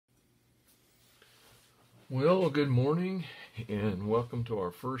Well, good morning and welcome to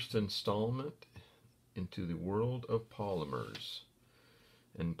our first installment into the world of polymers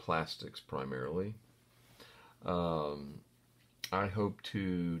and plastics primarily. Um, I hope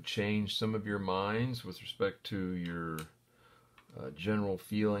to change some of your minds with respect to your general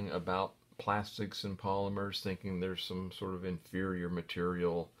feeling about plastics and polymers, thinking there's some sort of inferior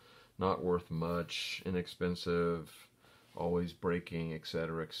material, not worth much, inexpensive, always breaking,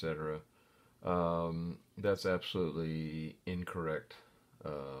 etc., etc. That's absolutely incorrect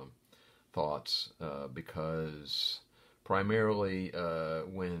uh, thoughts because primarily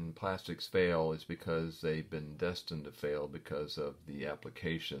when plastics fail, it's because they've been destined to fail because of the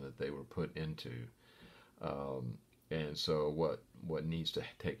application that they were put into. Um, and so what needs to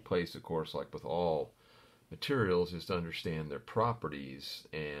take place, of course, like with all materials, is to understand their properties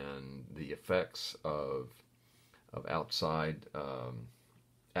and the effects of outside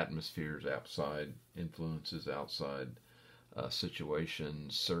atmospheres, outside influences, outside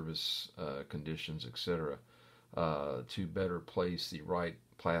situations, service conditions, etc., to better place the right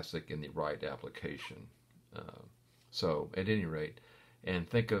plastic in the right application. So, at any rate, and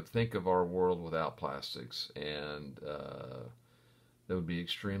think of our world without plastics, and that would be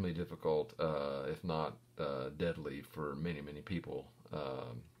extremely difficult, if not deadly, for many people,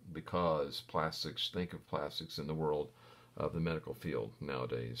 because plastics. Think of plastics in the world of the medical field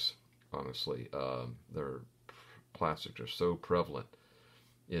nowadays. Honestly, plastics are so prevalent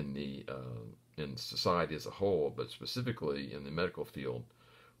in society as a whole, but specifically in the medical field,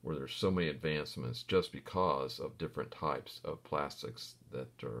 where there's so many advancements just because of different types of plastics that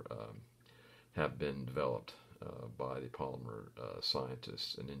have been developed by the polymer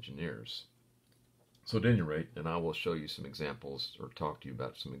scientists and engineers. So at any rate, and I will show you some examples or talk to you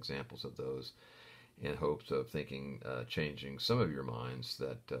about some examples of those in hopes of changing some of your minds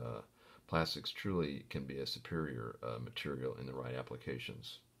that plastics truly can be a superior material in the right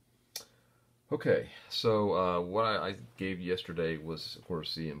applications. Okay, so what I gave yesterday was, of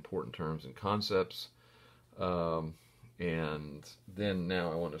course, the important terms and concepts. Um, and then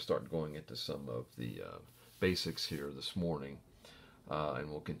now I want to start going into some of the basics here this morning, and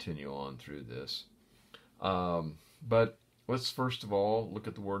we'll continue on through this. But let's first of all look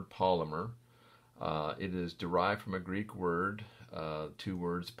at the word polymer. It is derived from a Greek word, two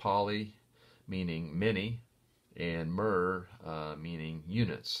words, poly, meaning many, and mer, meaning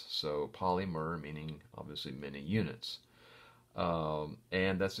units. So polymer, meaning obviously many units.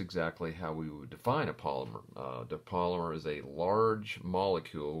 And that's exactly how we would define a polymer. The polymer is a large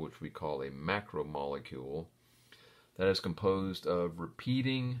molecule, which we call a macromolecule, that is composed of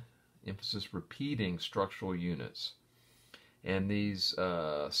repeating structural units. And these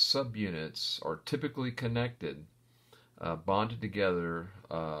subunits are typically connected, bonded together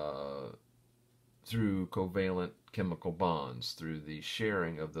through covalent chemical bonds, through the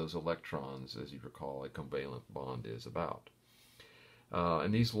sharing of those electrons, as you recall a covalent bond is about.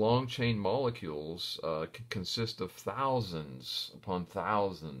 And these long chain molecules can consist of thousands upon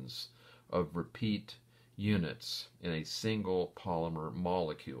thousands of repeat units in a single polymer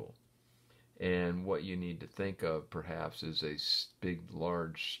molecule. And what you need to think of perhaps is a big,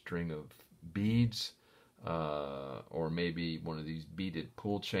 large string of beads, or maybe one of these beaded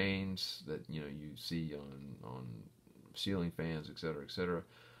pull chains that you see on ceiling fans, etc., etc.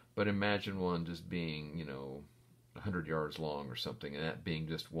 But imagine one just being 100 yards long or something, and that being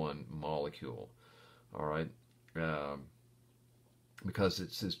just one molecule. All right, because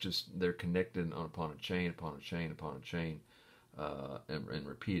it's just they're connected upon a chain, upon a chain, upon a chain. And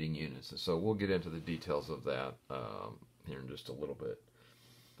repeating units. And so we'll get into the details of that here in just a little bit.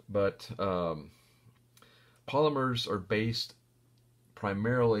 But polymers are based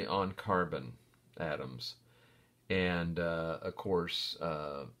primarily on carbon atoms. And of course,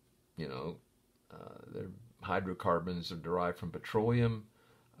 their hydrocarbons are derived from petroleum.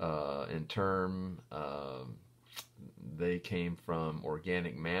 In turn, they came from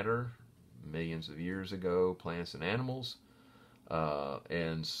organic matter millions of years ago, plants and animals.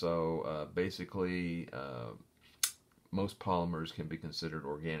 And so basically, most polymers can be considered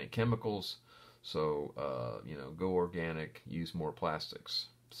organic chemicals. So, go organic, use more plastics.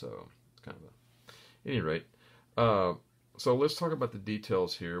 So, it's kind of at any rate. So let's talk about the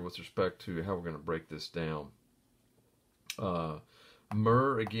details here with respect to how we're going to break this down.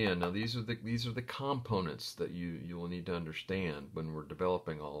 Mer, again, now these are the components that you will need to understand when we're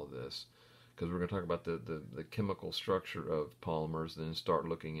developing all of this, because we're going to talk about the chemical structure of polymers, and then start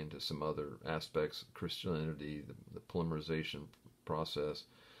looking into some other aspects of crystallinity, the polymerization process,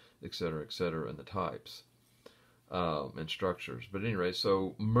 etc., and the types and structures. But anyway,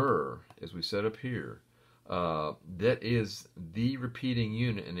 so mer, as we set up here, That is the repeating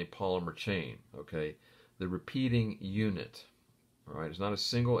unit in a polymer chain, okay? The repeating unit, all right? It's not a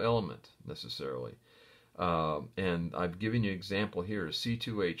single element necessarily. And I've given you an example here,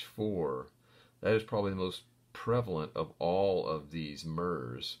 C2H4. That is probably the most prevalent of all of these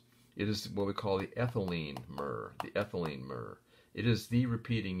mers. It is what we call the ethylene mer, It is the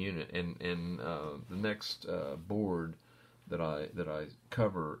repeating unit, and the next board that I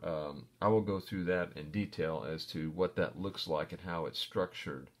cover, I will go through that in detail as to what that looks like and how it's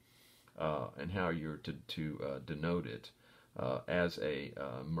structured, and how you're to denote it as a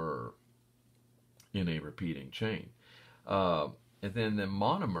mer in a repeating chain. And then the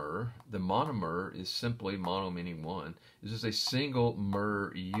monomer is simply, mono meaning one, is just a single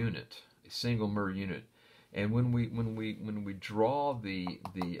mer unit, And when we draw the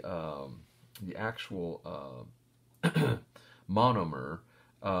actual monomer,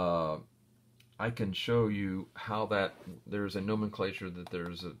 I can show you how that there's a nomenclature that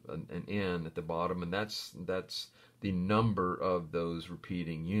there's an N at the bottom, and that's the number of those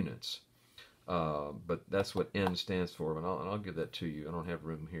repeating units. But that's what N stands for, and I'll give that to you. I don't have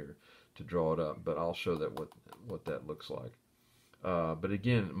room here to draw it up, but I'll show that what that looks like. But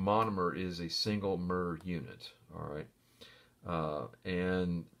again, monomer is a single mer unit, all right?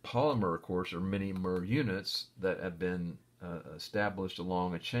 And polymer, of course, are many mer units that have been established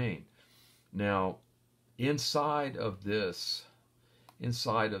along a chain. Now, inside of this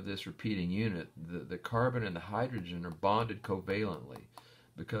repeating unit, the carbon and the hydrogen are bonded covalently,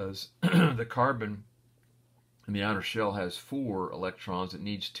 because the carbon in the outer shell has 4 electrons. It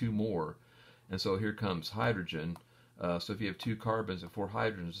needs 2 more, and so here comes hydrogen. So if you have 2 carbons and 4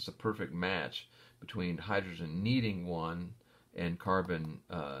 hydrogens, it's a perfect match between hydrogen needing 1 and carbon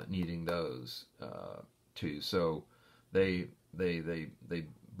needing those 2. So they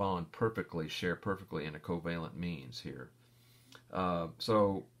bond perfectly, share perfectly in a covalent means here.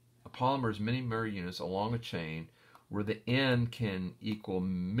 So a polymer is many mer units along a chain, where the N can equal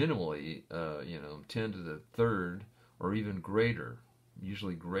minimally, 10 to the third or even greater,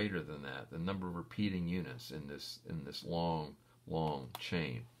 usually greater than that, the number of repeating units in this long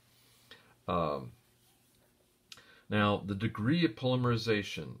chain. Now, the degree of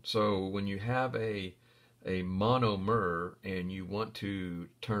polymerization. So when you have a monomer and you want to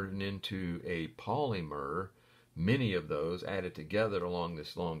turn it into a polymer, many of those added together along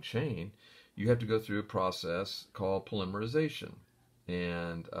this long chain, you have to go through a process called polymerization.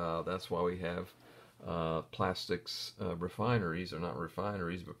 And that's why we have plastics refineries, or not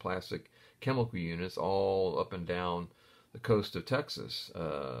refineries, but plastic chemical units all up and down the coast of Texas.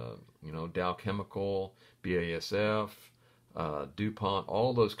 Dow Chemical, BASF, DuPont,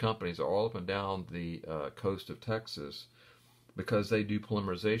 all those companies are all up and down the coast of Texas, because they do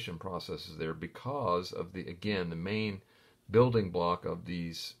polymerization processes there, because of the main building block of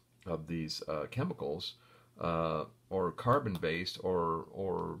these chemicals, or carbon-based,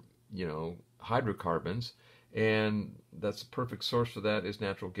 or hydrocarbons, and that's the perfect source for that is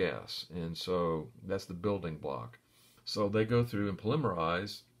natural gas, and so that's the building block. So they go through and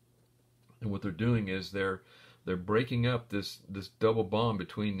polymerize, and what they're doing is they're breaking up this double bond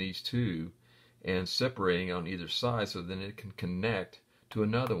between these two and separating on either side, so then it can connect to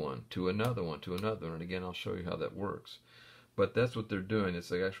another one, to another one, to another one. And again, I'll show you how that works. But that's what they're doing. It's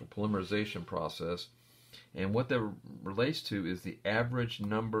the actual polymerization process. And what that relates to is the average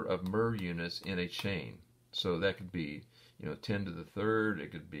number of mer units in a chain. So that could be, 10 to the third.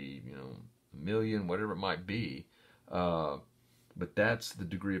 It could be, a million, whatever it might be. But that's the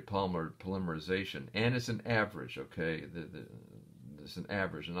degree of polymerization. And it's an average, okay? It's an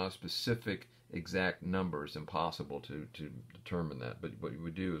average, and not a specific exact number. It's impossible to determine that. But what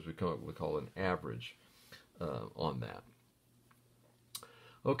we do is we come up with what we call an average on that.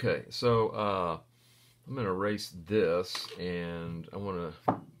 Okay, so I'm going to erase this, and I want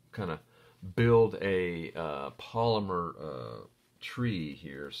to kind of build a polymer tree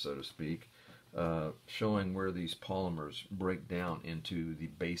here, so to speak, showing where these polymers break down into the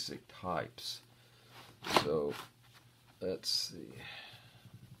basic types. So let's see.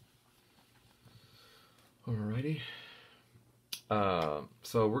 Alrighty.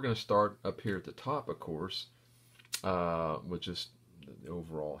 So we're going to start up here at the top, of course, with just the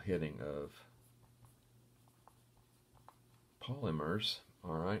overall heading of polymers.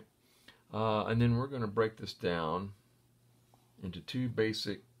 Alright. And then we're going to break this down into 2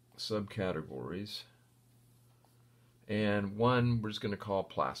 basic subcategories. And one we're just going to call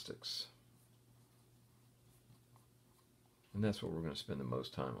plastics. And that's what we're going to spend the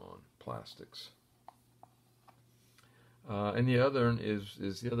most time on, plastics. And the other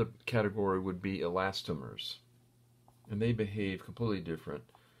is the other category would be elastomers, and they behave completely different.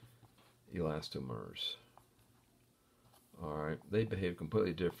 Elastomers. All right, they behave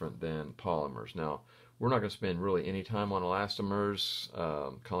completely different than polymers. Now, we're not going to spend really any time on elastomers,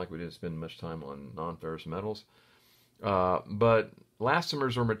 kind of like we didn't spend much time on non-ferrous metals. But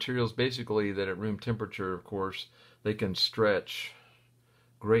elastomers are materials basically that at room temperature, of course, they can stretch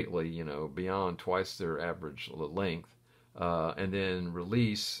greatly, beyond twice their average length, and then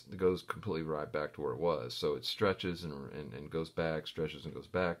release, it goes completely right back to where it was. So it stretches and goes back, stretches and goes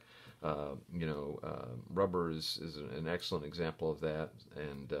back. Rubber is an excellent example of that,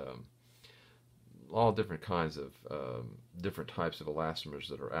 and all different kinds of different types of elastomers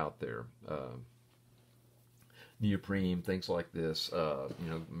that are out there. Neoprene, things like this,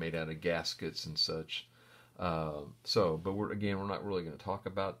 made out of gaskets and such. But we're not really going to talk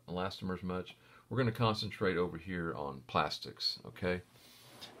about elastomers much. We're going to concentrate over here on plastics, okay?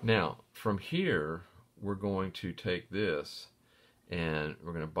 Now, from here, we're going to take this and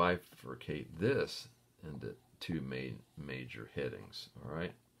we're going to bifurcate this into two major headings, all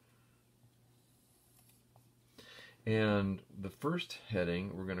right? And the first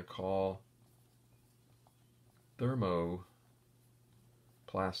heading we're going to call thermoplastics.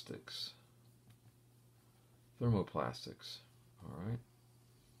 Thermoplastics, all right?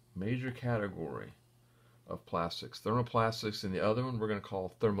 Major category of plastics. Thermoplastics, and the other one we're going to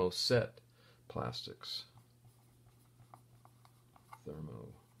call thermoset plastics. Thermoset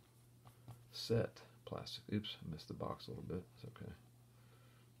plastic. Oops, I missed the box a little bit. It's okay.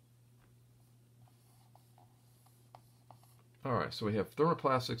 All right, so we have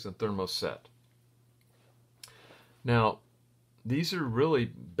thermoplastics and thermoset. Now, these are really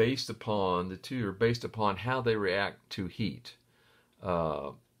based upon, the two are based upon how they react to heat.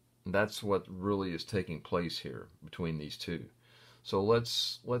 That's what really is taking place here between these two. So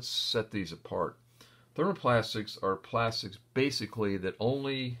let's set these apart. Thermoplastics are plastics basically that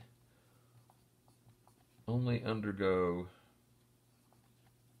only undergo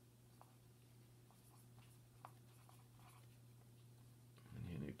I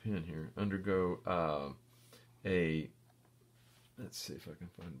need a new pen here. Undergo let's see if I can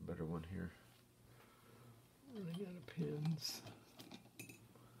find a better one here. Running out of pens.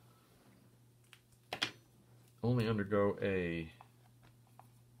 Only undergo a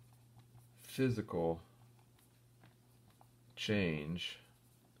physical change,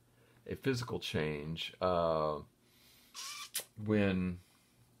 when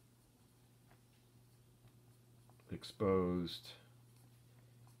exposed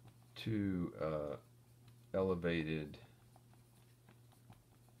to elevated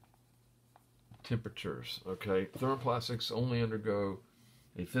temperatures. Okay, thermoplastics only undergo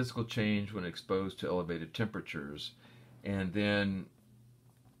a physical change when exposed to elevated temperatures, and then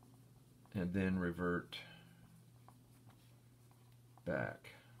revert back.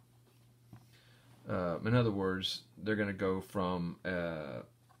 In other words, they're going to go from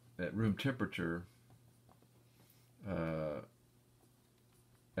at room temperature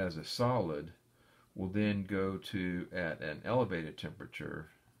as a solid, will then go to at an elevated temperature.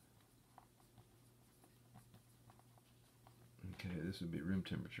 Okay, this would be room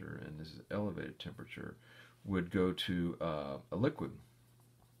temperature, and this is elevated temperature, would go to a liquid.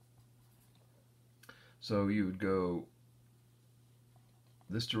 So you would go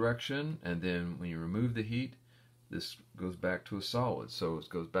this direction, and then when you remove the heat, this goes back to a solid. So it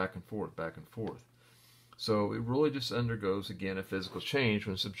goes back and forth, back and forth. So it really just undergoes, again, a physical change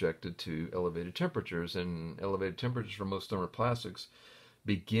when subjected to elevated temperatures. And elevated temperatures for most thermoplastics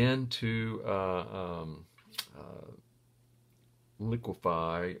begin to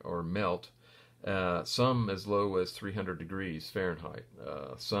liquefy or melt, some as low as 300 degrees Fahrenheit,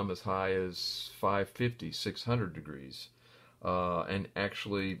 some as high as 550, 600 degrees. And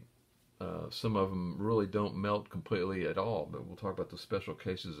actually, some of them really don't melt completely at all, but we'll talk about the special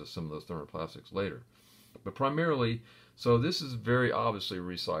cases of some of those thermoplastics later. But primarily, so this is very obviously a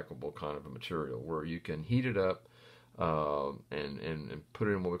recyclable kind of a material where you can heat it up and put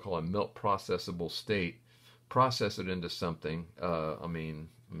it in what we call a melt processable state, process it into something. I mean,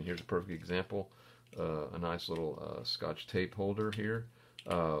 here's a perfect example, a nice little Scotch tape holder here.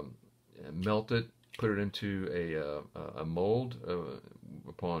 Melt it, put it into a mold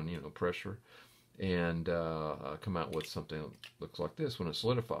upon pressure, and come out with something that looks like this when it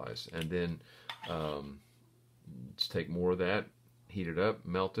solidifies. And then just take more of that, heat it up,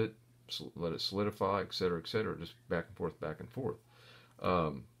 melt it, let it solidify, etc., just back and forth, back and forth.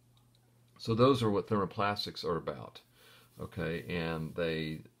 So those are what thermoplastics are about, okay? And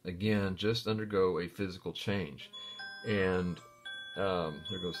they, again, just undergo a physical change. And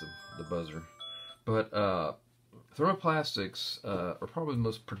there goes the buzzer. But thermoplastics are probably the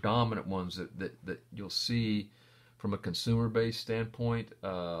most predominant ones that you'll see from a consumer-based standpoint.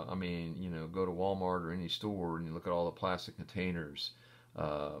 I mean, go to Walmart or any store and you look at all the plastic containers.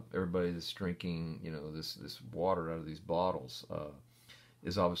 Everybody that's drinking, this water out of these bottles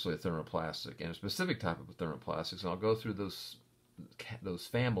is obviously a thermoplastic, and a specific type of thermoplastics. And I'll go through those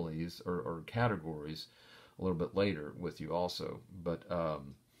families or categories a little bit later with you also. But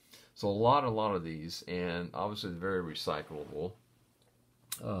so a lot of these, and obviously very recyclable.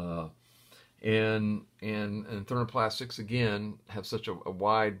 And thermoplastics again have such a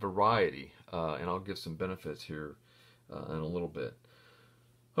wide variety, and I'll give some benefits here in a little bit.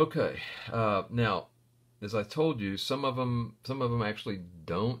 Okay, now as I told you, some of them actually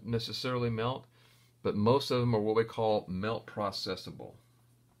don't necessarily melt, but most of them are what we call melt processable.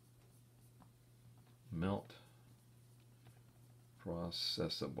 Melt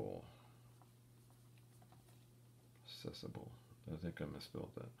processable. Accessible. I think I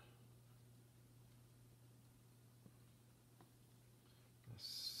misspelled that.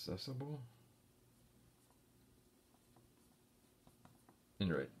 Accessible?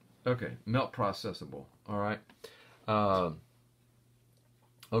 Right. Okay. Melt processable. All right.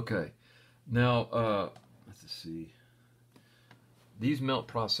 Okay. Now, let's see. These melt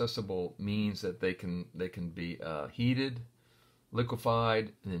processable means that they can be heated,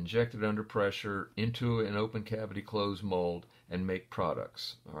 liquefied, and injected under pressure into an open cavity closed mold and make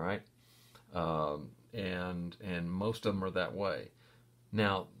products. All right. And most of them are that way.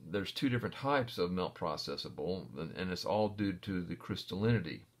 Now, there's two different types of melt processable, and it's all due to the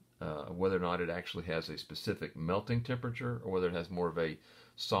crystallinity, whether or not it actually has a specific melting temperature or whether it has more of a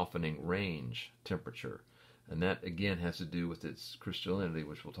softening range temperature. And that, again, has to do with its crystallinity,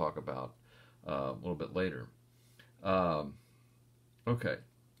 which we'll talk about a little bit later. Okay.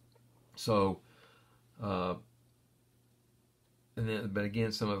 So, but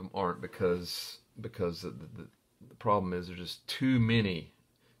again, some of them aren't because the problem is there's just too many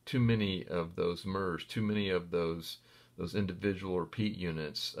of those MERS, too many of those individual or repeat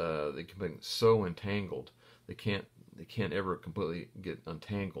units. They can be so entangled they can't ever completely get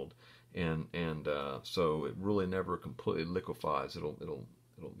untangled, and so it really never completely liquefies. It'll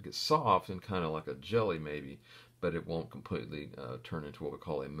get soft and kind of like a jelly maybe, but it won't completely turn into what we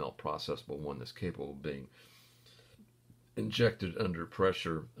call a melt processable, one that's capable of being injected under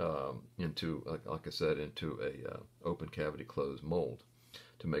pressure into, like I said, into a open cavity closed mold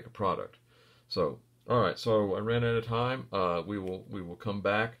to make a product. So, all right. So I ran out of time. We will come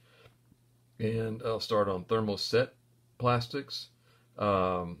back, and I'll start on thermoset plastics,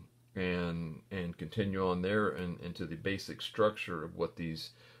 and continue on there and into the basic structure of what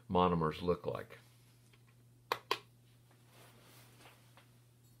these monomers look like.